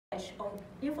knowledge or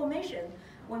information.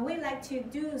 When we like to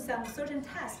do some certain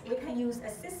tasks, we can use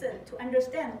assistant to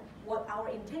understand what our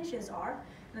intentions are.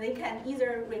 And they can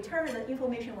either return the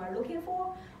information we're looking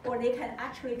for, or they can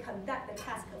actually conduct the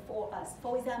task for us.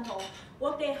 For example,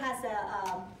 Workday has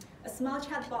a small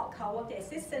chatbot called Workday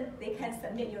Assistant. They can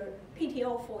submit your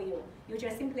PTO for you. You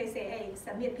just simply say, hey,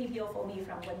 submit PTO for me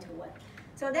from 1 to 1.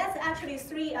 So that's actually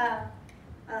three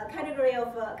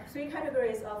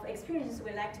categories of experiences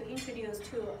we like to introduce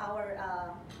to our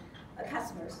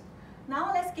customers.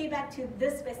 Now let's get back to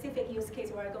this specific use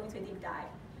case we're going to deep dive.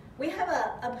 We have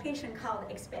an application called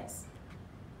Expense.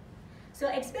 So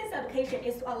Expense application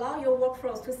is to allow your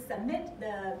workflows to submit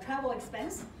the travel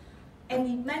expense and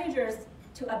the managers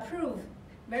to approve.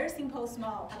 Very simple,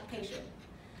 small application.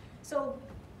 So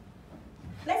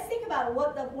let's think about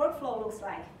what the workflow looks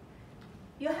like.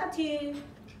 You have to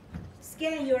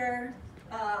scan your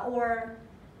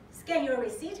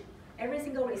receipt, every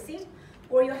single receipt,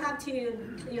 or you have to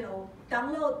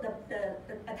download the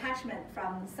attachment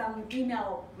from some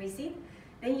email receipt.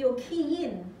 Then you key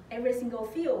in every single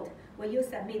field when you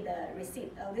submit the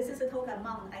receipt. This is the total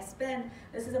amount I spent,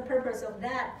 this is the purpose of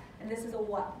that, and this is a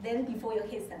what. Then before you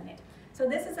hit submit. So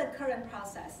this is a current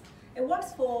process. It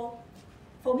works for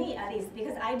me at least,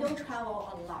 because I don't travel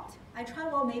a lot. I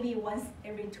travel maybe once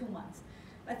every 2 months.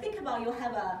 But think about you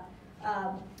have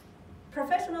a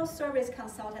professional service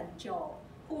consultant, Joe,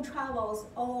 who travels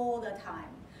all the time,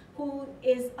 who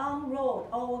is on road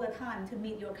all the time to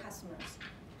meet your customers.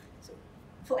 So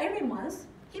for every month,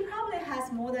 he probably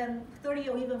has more than 30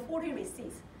 or even 40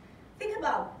 receipts. Think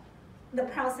about the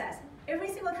process. Every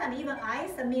single time, even I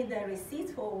submit the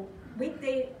receipts for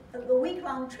a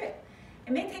week-long trip,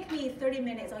 it may take me 30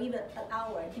 minutes or even an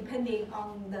hour, depending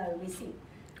on the receipt.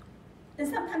 And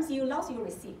sometimes you lost your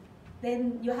receipt.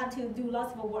 Then you have to do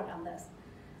lots of work on this.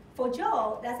 For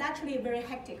Joe, that's actually very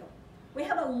hectic. We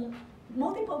have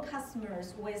multiple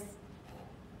customers with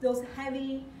those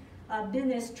heavy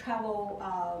business travel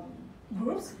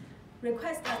groups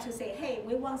request us to say, hey,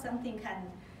 we want something can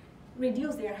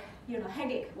reduce their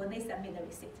headache when they submit the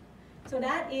receipt. So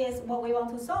that is what we want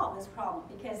to solve this problem,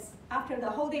 because after the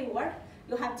whole day work,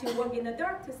 you have to work in the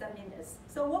dark to submit this.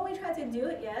 So what we try to do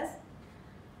is,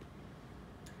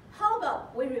 how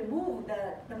about we remove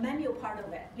the manual part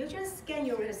of it? You just scan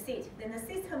your receipt, then the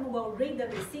system will read the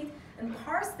receipt and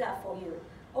parse that for you.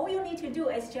 All you need to do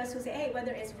is just to say, hey,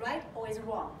 whether it's right or it's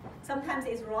wrong. Sometimes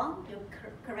it's wrong, you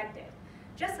correct it.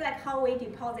 Just like how we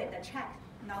deposit the check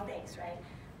nowadays, right?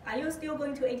 Are you still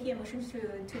going to ATM machines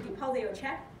to deposit your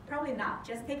check? Probably not.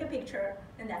 Just take a picture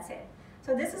and that's it.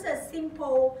 So this is a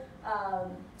simple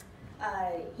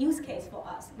use case for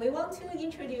us. We want to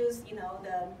introduce,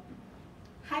 the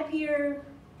happier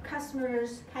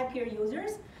customers, happier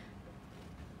users,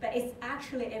 but it's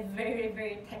actually a very,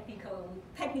 very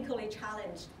technically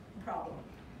challenged problem.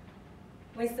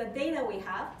 With the data we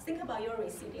have, think about your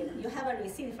receipt. You have a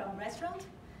receipt from restaurant,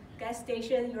 gas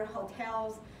station, your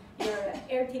hotels, your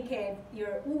air ticket,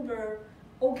 your Uber,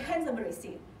 all kinds of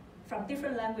receipts from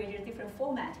different languages, different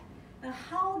format. Now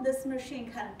how this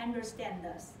machine can understand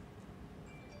this?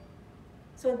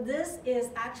 So this is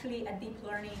actually a deep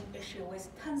learning issue with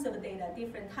tons of data,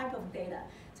 different type of data.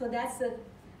 So that's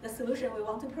the solution we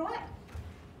want to provide.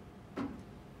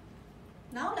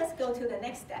 Now let's go to the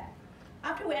next step.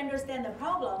 After we understand the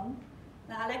problem,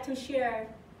 I'd like to share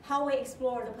how we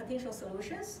explore the potential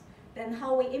solutions, then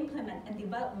how we implement and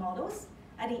develop models.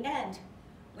 At the end,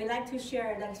 we like to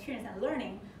share the experience and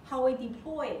learning, how we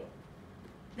deploy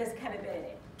this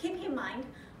capability. Keep in mind,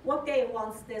 Workday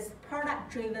wants this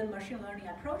product-driven machine learning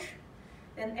approach.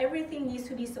 Then everything needs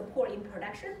to be supported in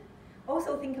production.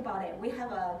 Also think about it. We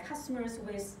have customers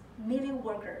with million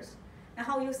workers. And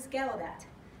how you scale that?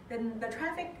 Then the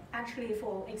traffic actually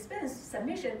for expense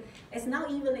submission is not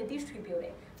evenly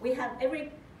distributed. We have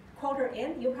every quarter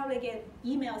end, you probably get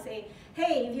emails say,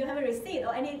 hey, if you have a receipt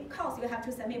or any cost you have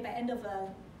to submit by end of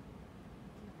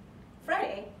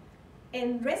Friday,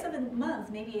 and rest of the month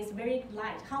maybe it's very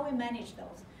light. How we manage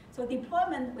those? So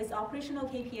deployment with operational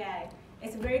KPI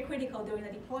is very critical during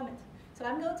the deployment. So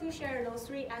I'm going to share those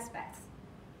three aspects.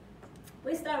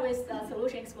 We start with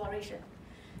solution exploration.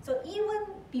 So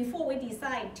even before we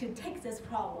decide to take this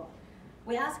problem,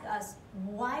 we ask us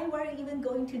why we're even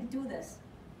going to do this.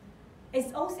 Is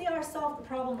OCR solved the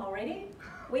problem already?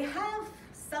 We have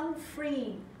some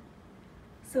free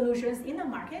solutions in the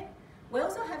market. We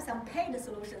also have some paid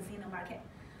solutions in the market.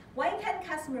 Why can't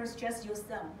customers just use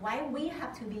them? Why we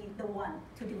have to be the one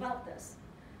to develop this?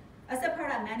 As a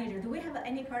product manager, do we have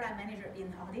any product manager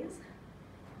in the audience?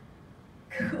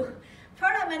 Cool.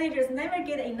 Product managers never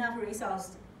get enough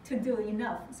resource to do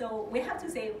enough. So we have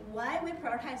to say why we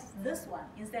prioritize this one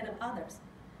instead of others.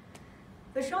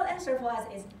 The short answer for us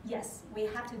is yes, we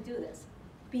have to do this.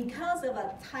 Because of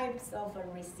the types of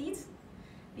receipts,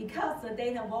 because the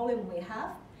data volume we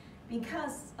have,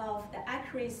 because of the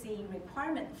accuracy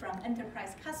requirement from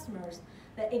enterprise customers,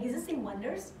 the existing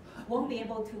vendors won't be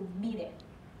able to meet it.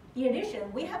 In addition,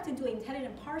 we have to do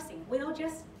intelligent parsing. We don't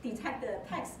just detect the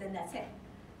text and that's it.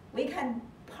 We can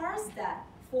parse that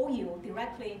for you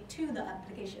directly to the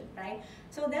application, right?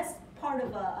 So that's part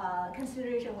of a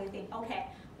consideration. We think, okay,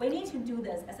 we need to do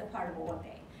this as a part of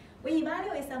Workday. We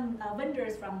evaluate some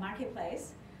vendors from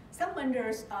marketplace. Some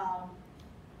vendors,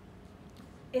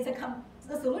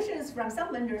 the solutions from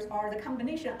some vendors are the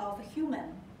combination of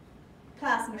human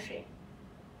plus machine.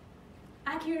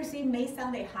 Accuracy may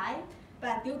sound high,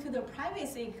 but due to the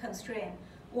privacy constraint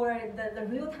or the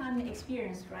real-time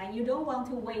experience, right? You don't want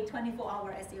to wait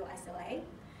 24-hour SEO SLA,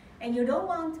 and you don't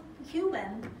want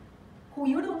human who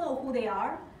you don't know who they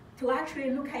are to actually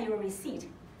look at your receipt.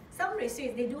 Some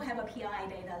receipts, they do have a PII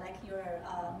data, like your,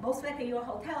 most likely your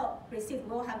hotel receipt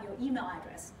will have your email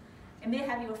address. It may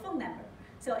have your phone number.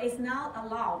 So it's not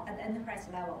allowed at the enterprise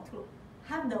level to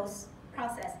have those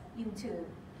processed into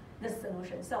the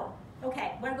solution. So,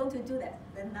 okay, we're going to do that,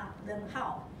 then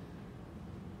how?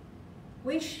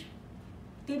 Which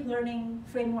deep learning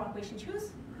framework we should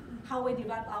choose? How we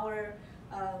develop our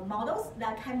models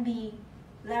that can be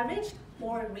leveraged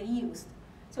or reused.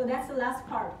 So that's the last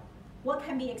part. What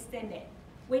can be extended?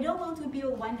 We don't want to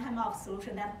build one-time-off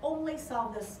solution that only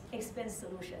solve this expense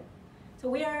solution. So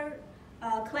we are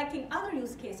collecting other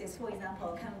use cases. For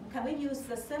example, can we use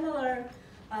the similar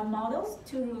models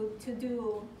to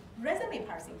do resume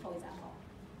parsing, for example?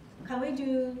 Can we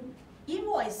do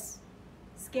invoice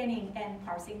scanning and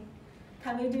parsing?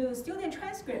 Can we do student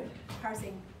transcript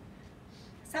parsing?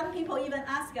 Some people even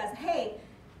ask us, hey,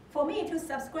 for me to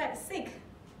subscribe sick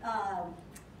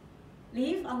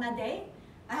leave on that day,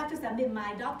 I have to submit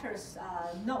my doctor's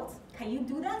notes. Can you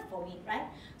do that for me, right?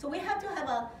 So we have to have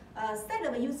a set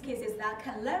of use cases that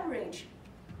can leverage,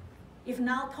 if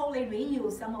not totally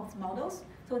reuse some of the models.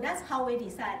 So that's how we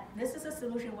decide this is a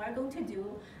solution we're going to do,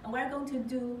 and we're going to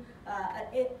do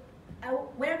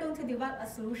we're going to develop a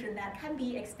solution that can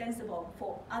be extensible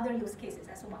for other use cases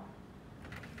as well.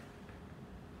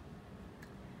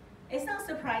 It's not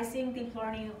surprising deep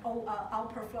learning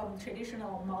outperform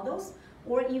traditional models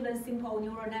or even simple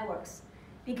neural networks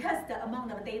because the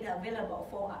amount of data available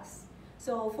for us.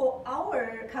 So for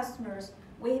our customers,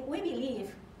 we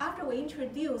believe after we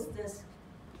introduce this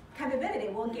capability,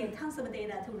 we'll get tons of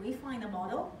data to refine the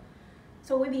model.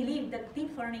 So we believe that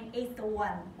deep learning is the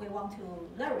one we want to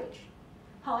leverage.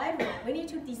 However, we need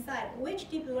to decide which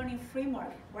deep learning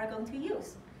framework we're going to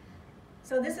use.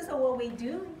 So this is what we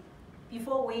do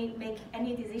before we make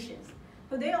any decisions.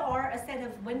 So there are a set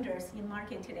of vendors in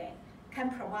market today can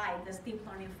provide this deep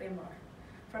learning framework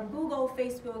from Google,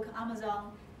 Facebook,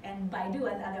 Amazon, and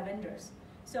Baidu and other vendors.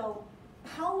 So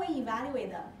how we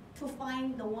evaluate them to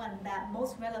find the one that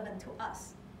most relevant to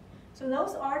us. So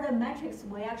those are the metrics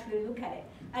we actually look at it.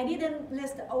 I didn't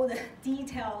list all the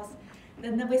details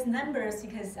with numbers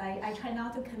because I try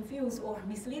not to confuse or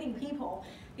misleading people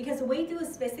because we do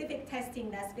specific testing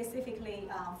that's specifically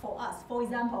for us. For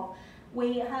example,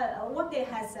 Workday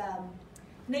has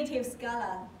native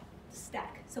Scala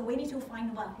stack, so we need to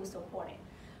find one who support it.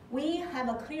 We have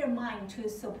a clear mind to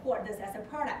support this as a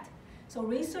product. So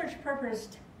research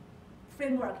purposed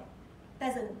framework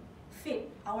doesn't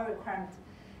fit our requirement.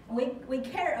 We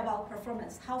care about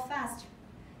performance, how fast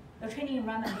the training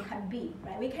environment can be,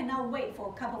 right? We cannot wait for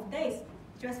a couple of days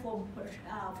just for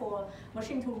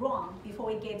machine to run before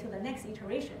we get to the next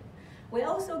iteration. We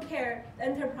also care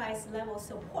enterprise level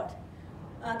support.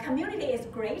 Community is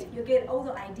great, you get all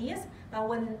the ideas, but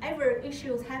whenever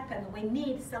issues happen, we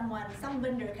need someone, some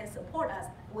vendor can support us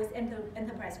with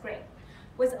enterprise grade.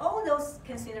 With all those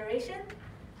considerations,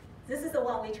 this is the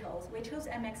one we chose. We chose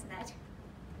MXNet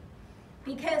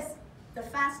because the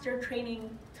faster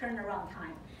training turnaround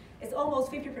time is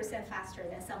almost 50% faster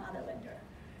than some other vendor.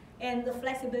 And the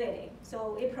flexibility,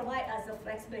 so it provides us the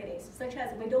flexibility, such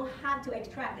as we don't have to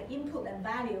extract the input and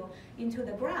value into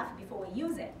the graph before we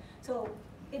use it. So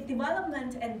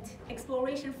development and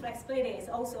exploration flexibility is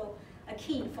also a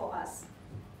key for us.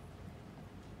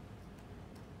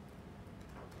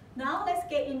 Now let's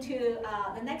get into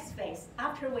the next phase.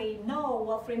 After we know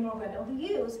what framework we're going to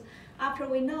use, after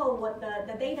we know what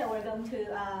the data we're going to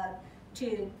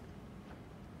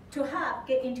have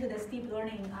get into this deep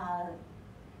learning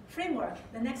framework,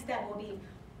 the next step will be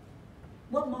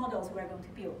what models we're going to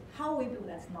build, how we build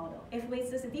this model. If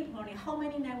this is deep learning, how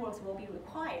many networks will be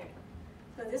required?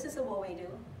 So this is what we do.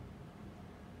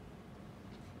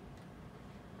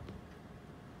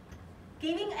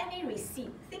 Giving any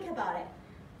receipt, think about it.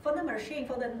 For the machine,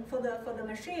 for the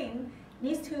machine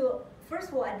needs to first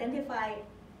of all identify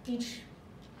each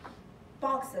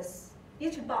box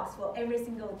for every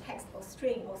single text or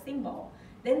string or symbol.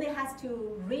 Then it has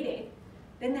to read it.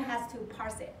 Then it has to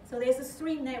parse it. So there's a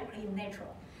string network in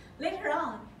natural. Later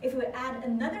on, if we add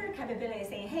another capability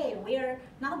saying, hey, we're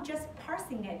not just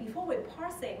parsing it. Before we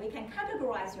parse it, we can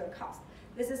categorize your cost.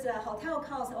 This is a hotel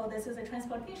cost or this is a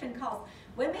transportation cost.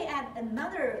 When we add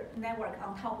another network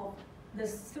on top of the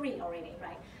three already,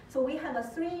 right? So we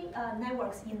have three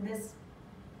networks in this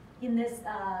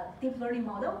deep learning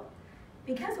model.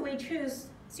 Because we choose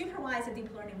supervised deep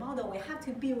learning model, we have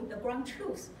to build the ground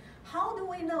truth. How do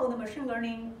we know the machine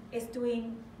learning is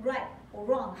doing right or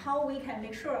wrong? How we can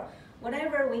make sure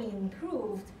whatever we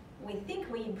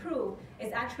think we improved,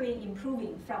 is actually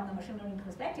improving from the machine learning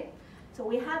perspective. So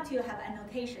we have to have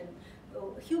annotation,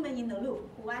 human in the loop,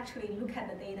 who actually look at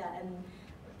the data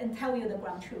and tell you the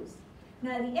ground truth.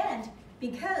 Now at the end,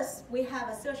 because we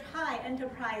have such high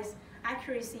enterprise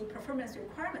accuracy performance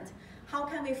requirement, how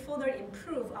can we further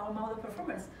improve our model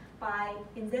performance? By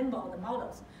ensemble the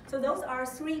models. So those are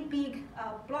three big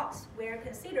blocks we're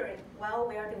considering while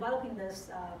we are developing this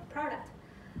product.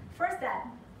 First, that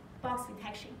box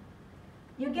detection.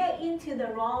 You get into the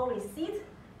raw receipt,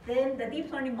 then the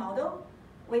deep learning model,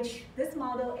 which this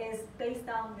model is based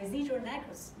on residual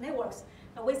networks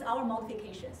with our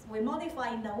modifications. We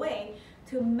modify in a way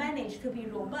to manage to be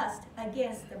robust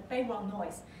against the background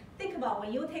noise. Think about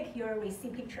when you take your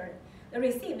receipt picture, the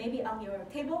receipt may be on your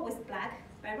table with black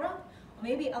background, or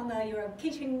maybe on your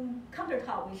kitchen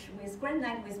countertop with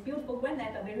granite, with beautiful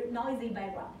granite, but very noisy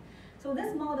background. So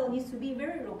this model needs to be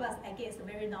very robust against a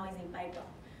very noisy background.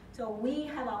 So we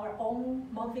have our own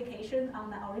modification on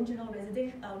the original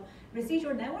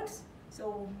residual networks.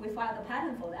 So we filed a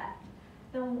patent for that.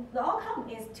 The outcome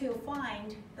is to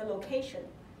find the location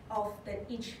of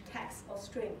each text or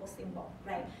string or symbol,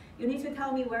 right? You need to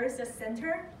tell me where is the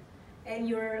center and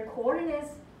your coordinates,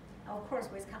 of course,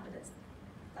 with confidence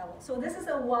level. So this is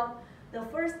what the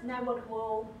first network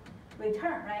will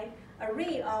return, right?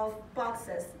 Array of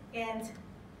boxes and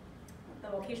the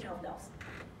location of those,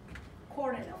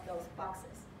 coordinate of those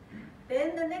boxes.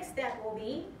 Then the next step will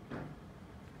be,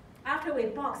 after we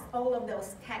box all of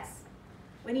those texts,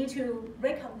 we need to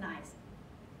recognize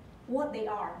what they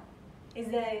are. Is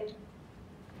it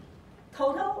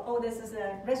total, or this is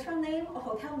a restaurant name or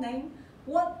hotel name?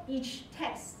 What each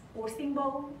text or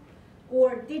symbol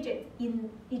or digit in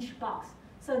each box.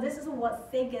 So this is what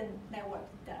second network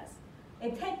does.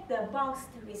 It takes the boxed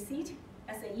receipt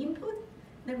as an input,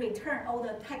 then return all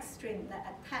the text string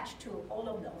that attach to all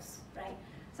of those, right?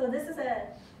 So this is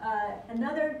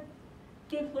another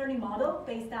deep learning model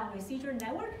based on residual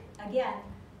network. Again,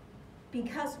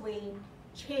 because we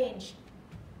changed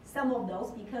some of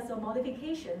those because of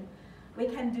modification, we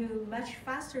can do much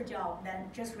faster job than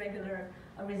just regular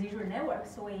residual network.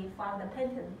 So we filed a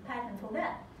patent for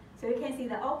that. So you can see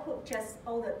the output, just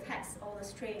all the text, all the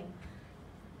string.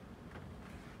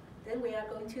 Then we are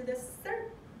going to the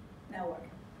third network.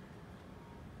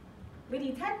 We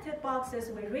detected boxes,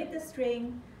 we read the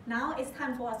string. Now it's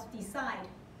time for us to decide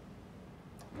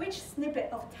which snippet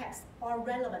of text are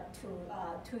relevant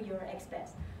to your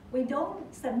expense. We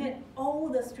don't submit all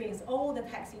the strings, all the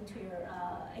text into your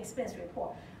expense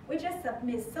report. We just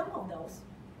submit some of those.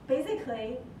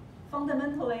 Basically,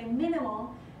 fundamentally, minimum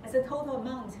is a total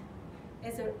amount.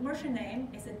 It's a merchant name,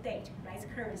 it's a date, right? It's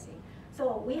currency.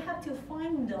 So we have to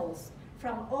find those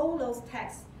from all those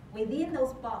texts within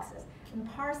those boxes and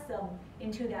parse them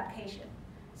into the application.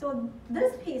 So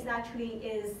this piece actually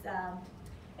is,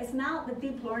 it's not the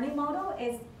deep learning model,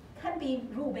 it can be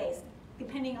rule-based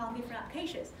depending on different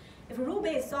applications. If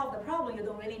rule-based solve the problem, you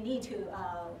don't really need to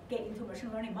get into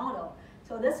machine learning model.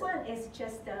 So this one is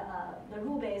just the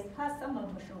rule-based plus some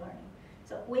of machine learning.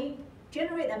 So we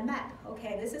generate a map.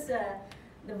 Okay, this is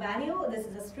the value, this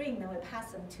is a string, then we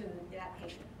pass them to the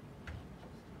application.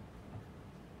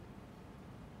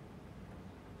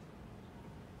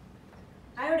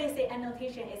 I already say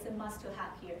annotation is a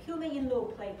must-to-have here. Human in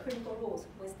loop play critical roles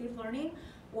with deep learning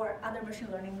or other machine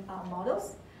learning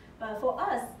models. But for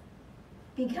us,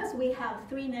 because we have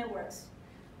three networks,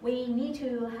 we need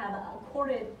to have a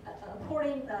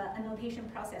according annotation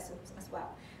process as well.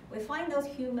 We find those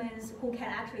humans who can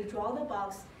actually draw the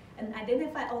box and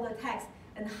identify all the text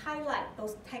and highlight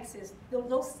those texts.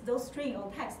 Those string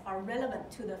or text are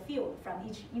relevant to the field from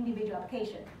each individual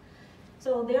application.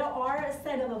 So there are a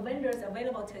set of vendors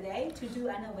available today to do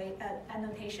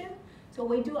annotation. So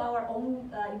we do our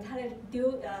own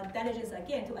due diligence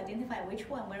again to identify which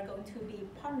one we're going to be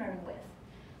partnering with.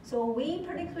 So we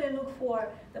particularly look for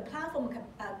the platform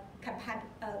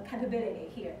capability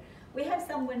here. We have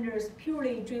some vendors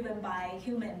purely driven by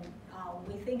human.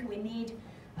 We think we need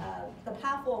the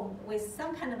platform with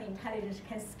some kind of intelligence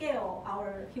can scale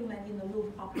our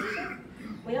human-in-the-loop operation.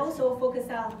 We also focus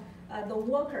on the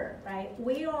worker, right?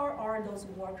 Where are those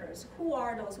workers? Who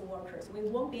are those workers? We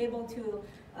won't be able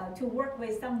to work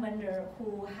with some vendor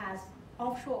who has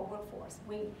offshore workforce.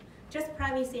 We just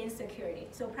privacy and security.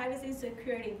 So privacy and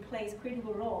security plays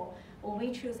critical role when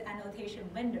we choose annotation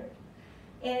vendor.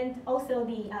 And also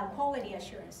the quality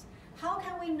assurance. How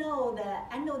can we know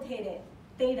the annotated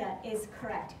data is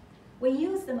correct? We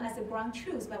use them as a ground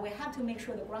truth, but we have to make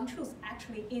sure the ground truth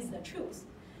actually is the truth.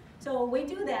 So we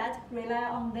do that, rely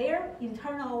on their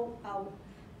internal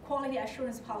quality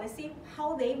assurance policy,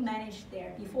 how they manage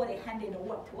there before they hand in the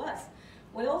work to us.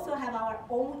 We also have our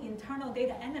own internal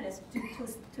data analysts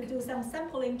to do some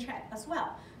sampling check as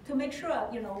well, to make sure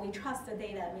we trust the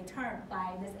data returned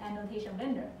by this annotation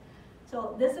vendor.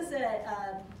 So this is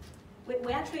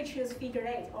we actually choose Figure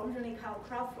 8, originally called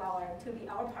Crowdflower, to be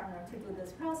our partner to do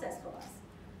this process for us.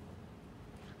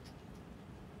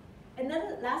 And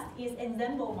then last is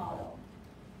ensemble model.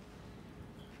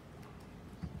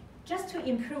 Just to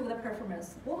improve the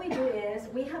performance, what we do is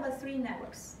we have 3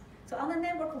 networks. So on the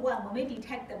network 1, when we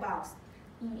detect the box,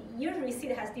 your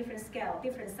receipt has different scale,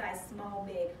 different size, small,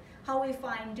 big. How we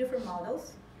find different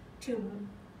models to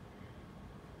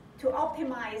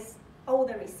optimize all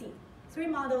the receipt. 3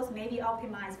 models may be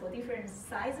optimized for different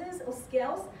sizes or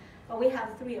scales, but we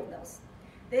have 3 of those.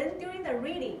 Then during the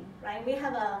reading, right, we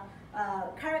have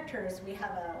characters, we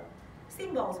have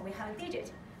symbols, we have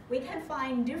digit. We can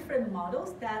find different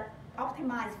models that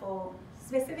optimize for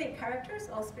specific characters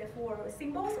or for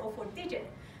symbols or for digit.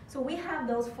 So we have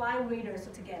those 5 readers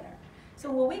together.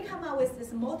 So when we come up with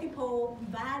this multiple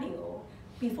value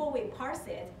before we parse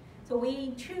it, so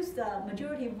we choose the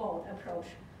majority vote approach.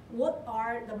 What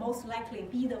are the most likely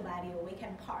be the value we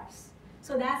can parse?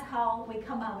 So that's how we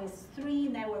come up with 3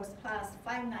 networks plus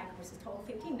 5 networks, total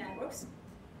 15 networks,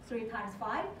 3 times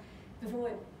 5, before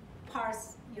we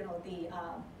parse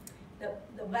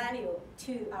the value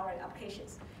to our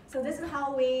applications. So this is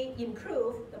how we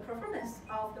improve the performance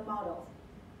of the model.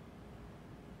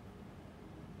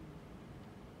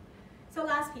 So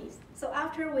last piece. So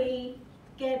after we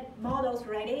get models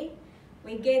ready,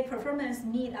 we get performance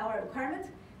meet our requirement.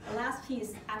 The last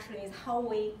piece actually is how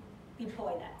we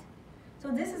deploy that. So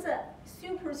this is a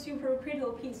super, super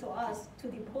critical piece for us to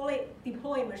deploy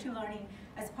machine learning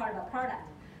as part of a product.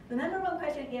 The number 1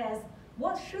 question is,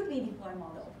 what should we deploy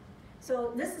model?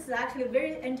 So this is actually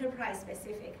very enterprise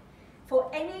specific.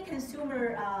 For any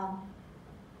consumer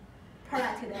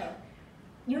product today,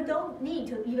 you don't need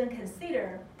to even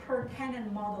consider per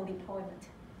tenant model deployment.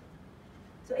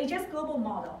 So it's just global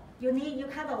model. You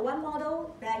have one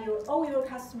model that all your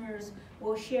customers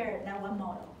will share that one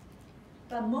model.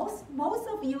 But most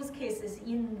of use cases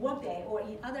in Workday or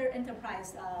in other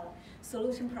enterprise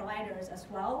solution providers as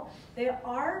well, there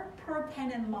are per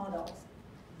tenant models.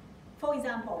 For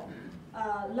example,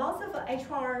 lots of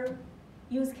HR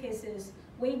use cases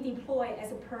we deploy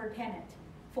as a per tenant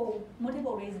for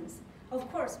multiple reasons. Of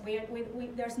course,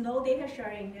 there's no data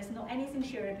sharing, there's no anything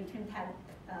shared between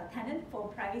tenant for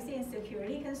privacy and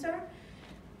security concern.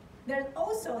 There's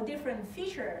also different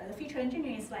feature. The feature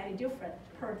engineering is slightly different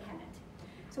per tenant.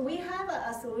 So we have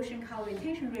a solution called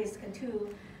retention risk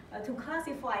to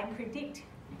classify and predict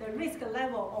the risk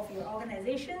level of your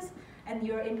organizations and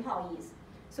your employees.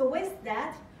 So with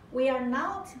that, we are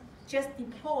not just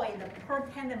deploying the per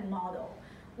tenant model.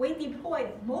 We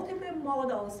deployed multiple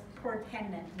models per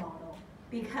tenant model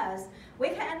because we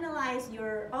can analyze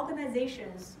your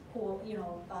organizations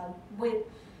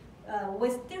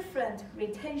with different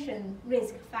retention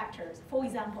risk factors. For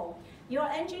example, your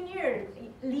engineer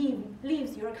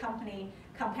leaves your company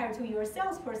compared to your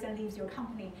salesperson leaves your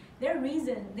company. Their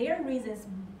reasons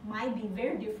might be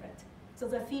very different. So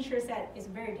the feature set is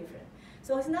very different.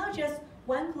 So it's not just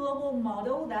one global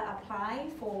model that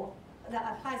applies for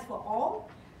all,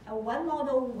 one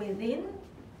model within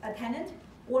a tenant,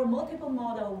 or multiple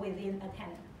model within a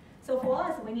tenant. So for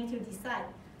us, we need to decide,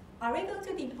 are we going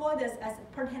to deploy this as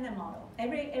a per tenant model?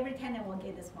 Every tenant will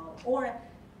get this model. Or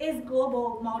is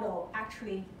global model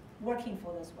actually working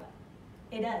for this one?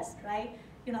 It does, right?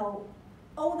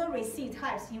 All the receipt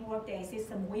types in Workday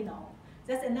system we know.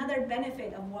 That's another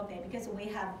benefit of Workday because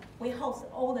we host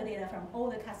all the data from all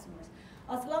the customers.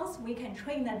 As long as we can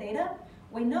train that data,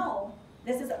 we know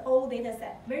this is an old data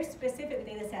set, very specific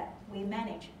data set we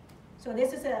manage. So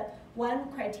this is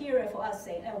one criteria for us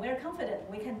saying, we're confident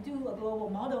we can do a global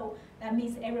model that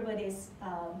meets everybody's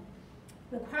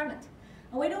requirement.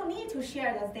 And we don't need to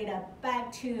share this data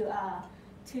back to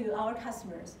our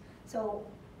customers. So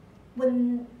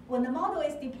when the model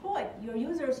is deployed, your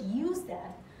users use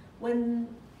that. When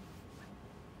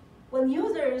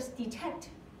users detect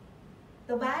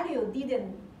the value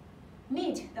didn't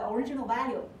meet the original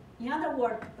value, in other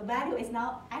words, the value is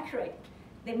not accurate,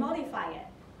 they modify it.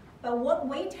 But what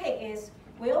we take is,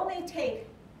 we only take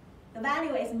the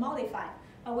value is modified,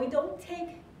 but we don't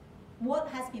take what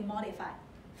has been modified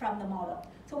from the model.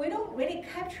 So we don't really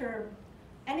capture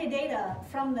any data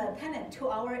from the tenant to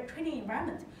our training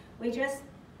environment. We just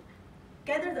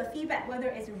gather the feedback, whether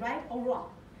it's right or wrong.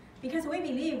 Because we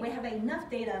believe we have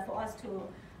enough data for us to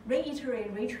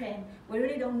reiterate, retrain, we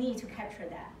really don't need to capture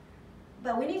that.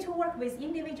 But we need to work with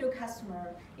individual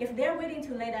customer. If they're willing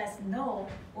to let us know,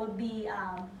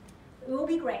 it will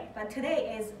be great. But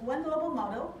today is one global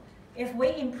model. If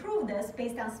we improve this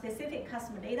based on specific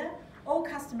customer data, all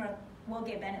customers will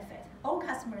get benefit. All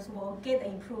customers will get the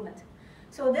improvement.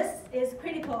 So this is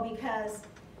critical because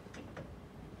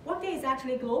Workday is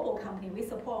actually a global company. We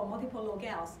support multiple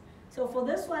locales. So for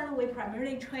this one, we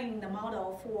primarily train the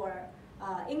model for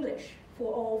English,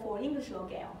 for English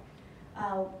locale.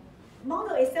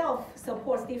 Model itself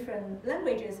supports different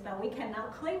languages, but we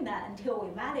cannot claim that until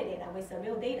we validate that with the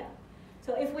real data.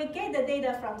 So if we get the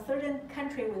data from certain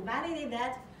country, we validate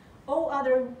that, all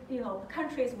other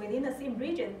countries within the same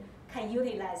region can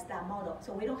utilize that model.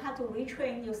 So we don't have to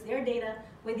retrain, use their data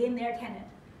within their tenant.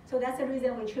 So that's the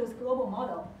reason we choose global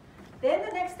model. Then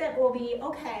the next step will be,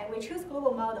 okay, we choose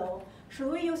global model.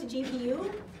 Should we use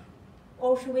GPU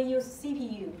or should we use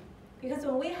CPU? Because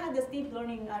when we had this deep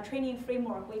learning training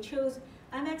framework, we chose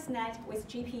MXNet with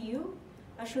GPU.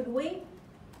 Should we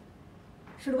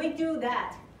do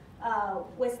that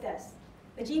with this?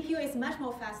 The GPU is much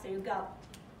more faster. You got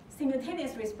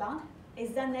simultaneous response.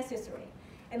 Is that necessary?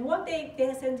 And Workday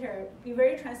data center, be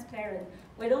very transparent.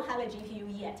 We don't have a GPU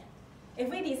yet. If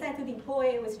we decide to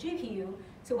deploy with GPU,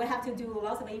 so we have to do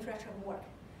lots of infrastructure work.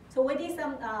 So we did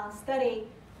some study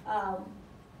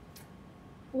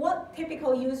what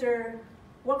typical user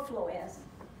workflow is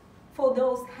for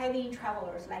those heavy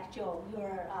travelers like Joe,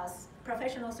 your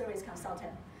professional service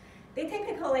consultant. They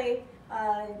typically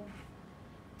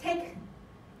take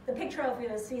the picture of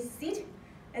your seat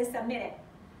and submit it.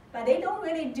 But they don't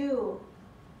really do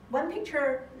one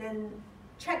picture, then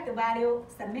check the value,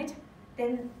 submit,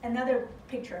 then another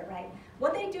picture, right?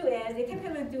 What they do is they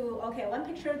typically do, okay, one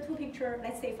picture, two pictures,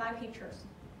 let's say 5 pictures.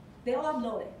 They all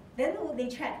upload it. Then they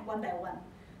check one by one.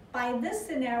 By this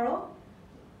scenario,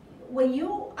 when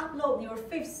you upload your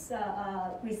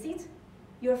 5th receipt,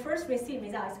 your first receipt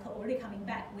result is already coming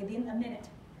back within a minute.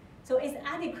 So it's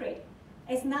adequate.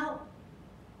 It's not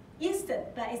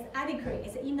instant, but it's adequate.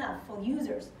 It's enough for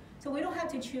users. So we don't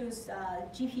have to choose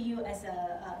GPU as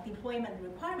a deployment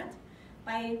requirement.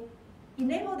 By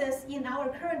enable this in our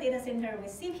current data center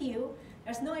with CPU,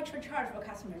 there's no extra charge for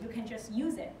customers. You can just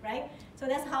use it, right? So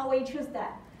that's how we choose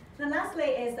that. Then lastly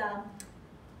is,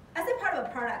 as a part of a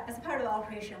product, as a part of the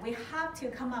operation, we have to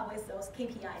come up with those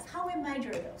KPIs. How we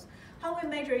measure those? How we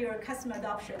measure your customer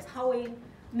adoptions? How we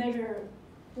measure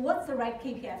what's the right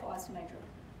KPI for us to measure?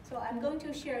 So I'm going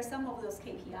to share some of those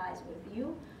KPIs with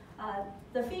you.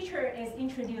 The feature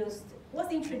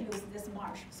was introduced this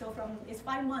March. So it's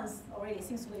 5 months already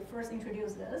since we first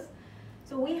introduced this.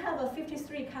 So we have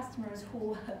 53 customers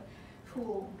who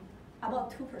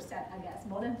about 2%, I guess,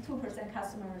 more than 2%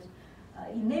 customers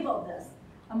enabled this.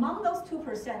 Among those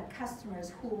 2%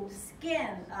 customers who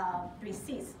scan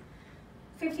receipts,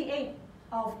 58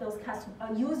 of those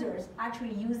users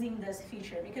actually using this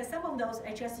feature, because some of those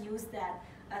I just use that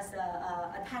as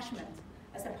an attachment,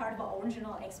 as a part of our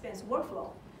original expense workflow.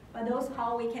 But those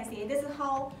how we can see, this is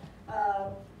how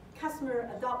customer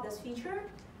adopt this feature.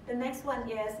 The next one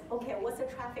is, okay, what's the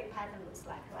traffic pattern looks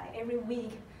like, right? Every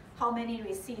week, how many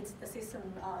receipts the system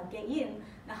get in,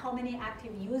 and how many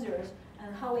active users,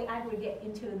 and how we aggregate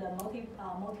into the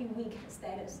multi-week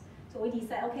status. So we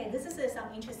decide, okay, this is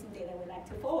some interesting data we'd like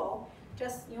to follow,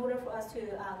 just in order for us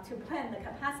to plan the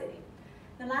capacity.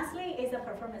 And lastly is the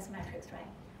performance metrics, right?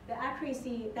 The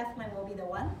accuracy definitely will be the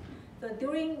one. So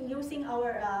during using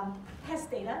our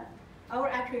test data, our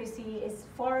accuracy is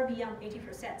far beyond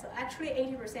 80%. So actually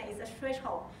 80% is a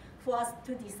threshold for us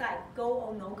to decide go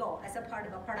or no go as a part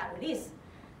of a product release.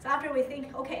 So after we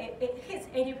think, okay, it hits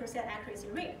 80% accuracy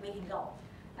rate, we can go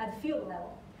at field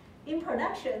level. In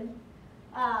production,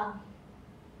 I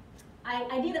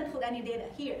didn't put any data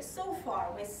here. So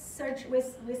far,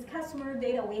 with customer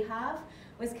data we have,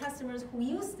 with customers who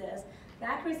use this, the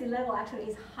accuracy level actually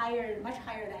is higher, much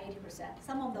higher than 80%.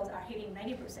 Some of those are hitting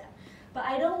 90%. But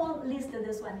I don't want to list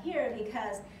this one here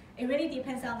because it really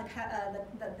depends on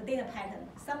the data pattern.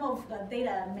 Some of the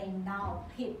data may not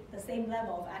hit the same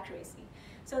level of accuracy.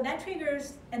 So that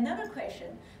triggers another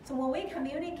question. So when we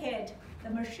communicate the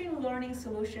machine learning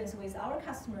solutions with our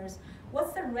customers,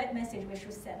 what's the right message we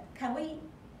should send? Can we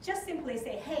just simply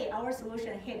say, hey, our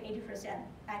solution hit 80%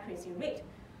 accuracy rate?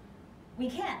 We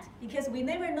can't, because we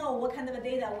never know what kind of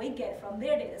data we get from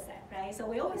their data set, right? So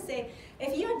we always say,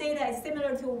 if your data is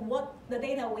similar to what the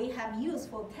data we have used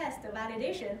for test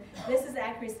validation, this is the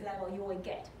accuracy level you will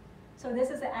get. So this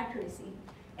is the accuracy.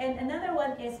 And another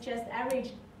one is just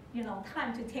average,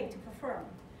 time to take to perform.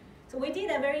 So we did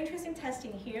a very interesting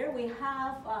testing here. We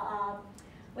have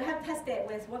tested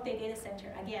with Workday Data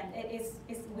Center. Again, it's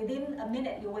within a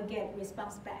minute you will get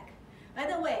response back. By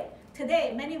the way,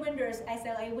 today many vendors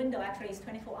SLA window actually is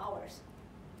 24 hours.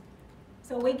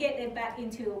 So we get it back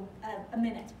into a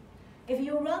minute. If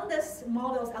you run these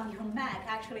models on your Mac,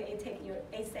 actually it takes you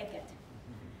 8 seconds.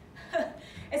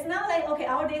 It's not like, okay,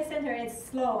 our data center is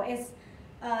slow. It's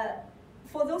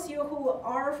for those of you who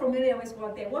are familiar with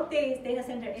Workday, Workday's data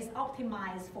center is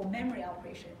optimized for memory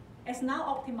operation. It's not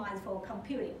optimized for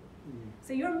computing.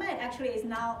 So your Mac actually is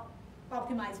not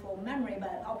optimized for memory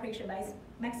but operation, but it's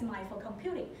maximized for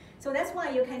computing. So that's why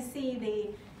you can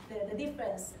see the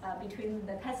difference between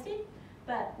the testing.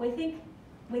 But we think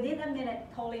within a minute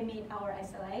totally meet our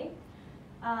SLA.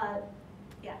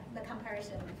 Yeah, the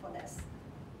comparison for this.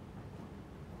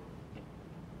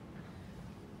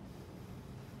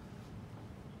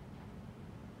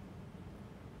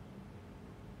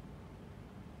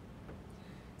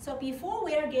 So before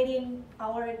we are getting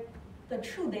the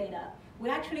true data, we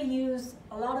actually use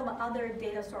a lot of other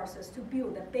data sources to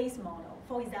build the base model.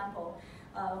 For example,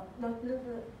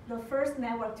 the first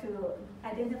network to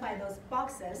identify those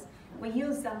boxes, we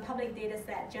use some public data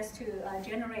set just to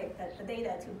generate the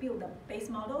data to build the base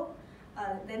model.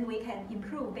 Then we can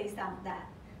improve based on that.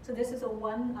 So this is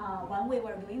one way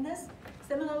we're doing this.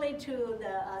 Similarly to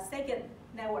the second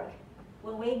network,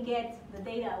 when we get the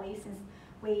data, since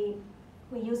we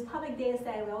use public data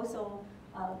set, we also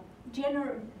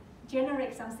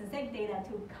generate some synthetic data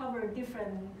to cover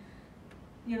different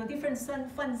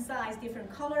font size, different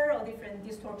color, or different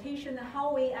distortion,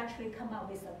 how we actually come up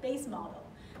with a base model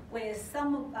with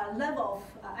some level of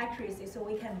accuracy so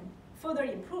we can further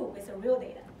improve with the real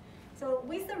data. So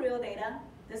with the real data,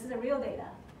 this is the real data.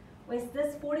 With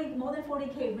this more than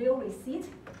 40K real receipt,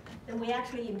 then we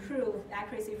actually improve the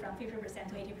accuracy from 50%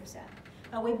 to 80%.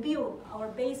 But we build our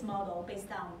base model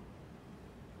based on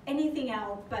anything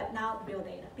else but not real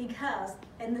data, because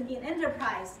in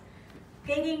enterprise,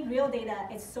 getting real data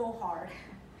is so hard.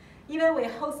 Even we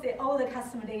hosted all the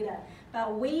customer data,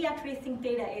 but we actually think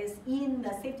data is in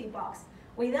the safety box.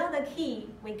 Without the key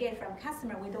we get from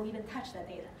customer, we don't even touch the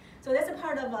data. So that's a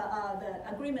part of the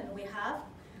agreement we have.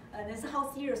 This is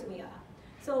how serious we are.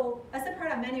 So as a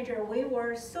product manager, we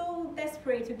were so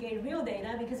desperate to get real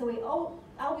data because we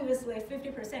obviously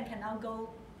 50% cannot go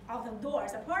out the door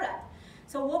as a product.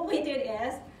 So what we did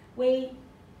is we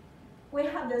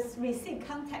have this receipt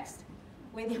context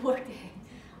within Workday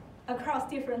across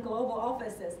different global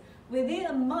offices. Within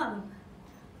a month,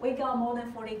 we got more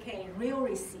than 40K real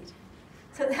receipt.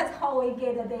 So that's how we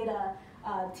get the data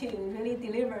to really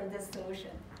deliver this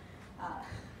solution.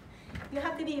 You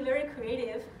have to be very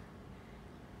creative.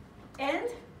 And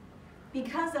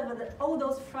because of all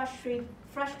those frustrated,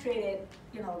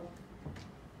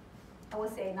 I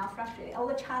would say not frustrated, all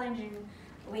the challenges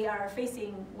we are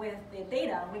facing with the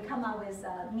data, we come up with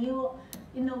a new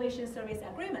innovation service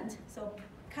agreement. So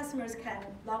customers can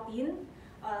log in,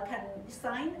 can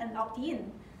sign and opt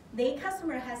in. The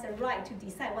customer has a right to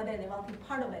decide whether they want to be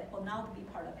part of it or not to be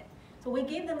part of it. So we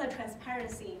give them the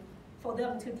transparency for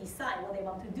them to decide what they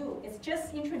want to do. It's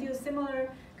just introduce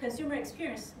similar consumer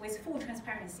experience with full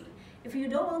transparency. If you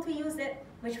don't want to use it,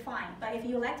 which fine. But if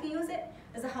you like to use it,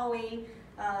 that's how we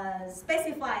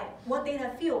specify what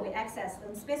data field we access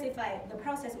and specify the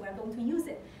process we're going to use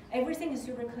it. Everything is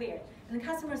super clear. And the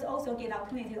customers also get the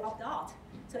opportunity to opt out.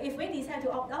 So if we decide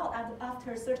to opt out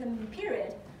after a certain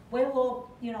period, we will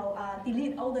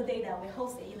delete all the data we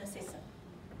hosted in the system.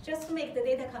 Just to make the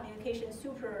data communication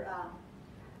super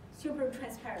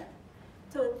transparent.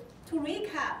 So to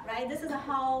recap, right, this is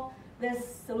how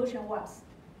this solution works.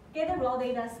 Get the raw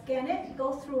data, scan it,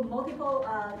 go through multiple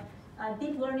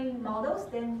deep learning models,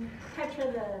 then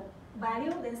capture the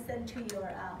value, then send to your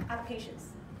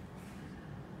applications.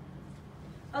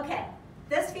 Okay,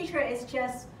 this feature is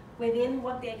just within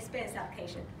Workday Experience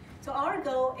application. So our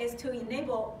goal is to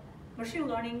enable machine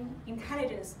learning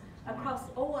intelligence across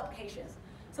all applications.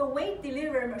 So we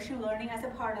deliver machine learning as a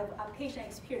part of application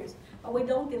experience, but we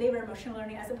don't deliver machine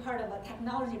learning as a part of a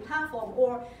technology platform,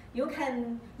 or you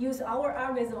can use our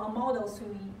algorithm or models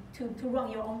to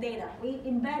run your own data. We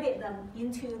embedded them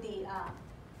into the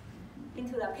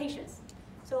applications.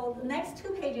 So the next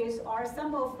 2 pages are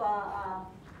some of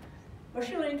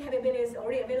machine learning capabilities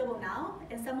already available now,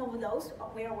 and some of those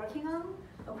we are working on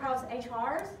across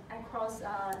HRs, across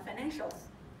financials.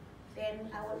 Then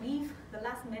I will leave the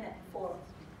last minute for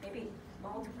maybe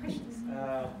 1 or 2 questions.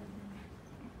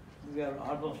 We are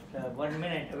almost 1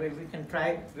 minute away. We can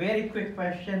try very quick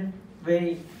question,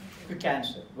 very quick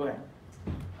answer. Go ahead.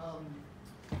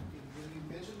 When you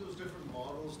mentioned those different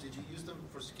models, did you use them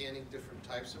for scanning different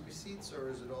types of receipts, or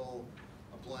is it all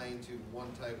applying to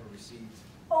one type of receipt?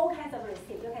 All kinds of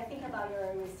receipts. You can think about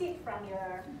your receipt from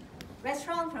your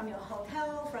restaurant, from your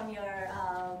hotel, from your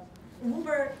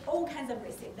Uber, all kinds of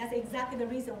receipts. That's exactly the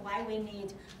reason why we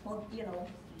need more,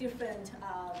 different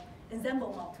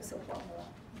ensemble mode to support more.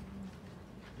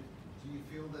 Do you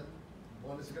feel that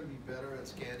one is going to be better at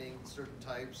scanning certain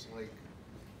types, like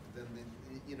than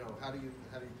how do you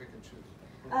pick and choose?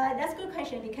 That's a good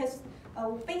question, because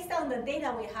based on the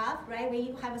data we have, right,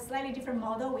 we have a slightly different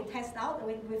model we test out.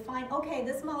 We find, okay,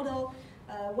 this model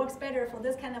works better for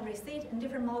this kind of receipt, and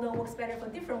different model works better for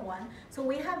different one. So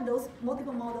we have those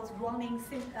multiple models running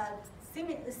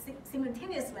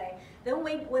simultaneously. Then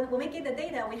when we get the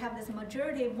data, we have this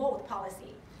majority vote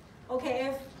policy. Okay,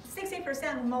 if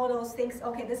 60% of models thinks,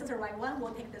 okay, this is the right one,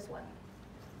 we'll take this one.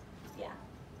 Yeah.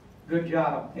 Good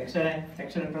job. Excellent,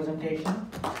 excellent presentation.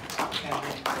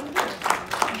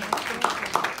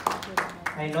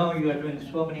 I know you are doing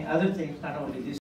so many other things, not only this.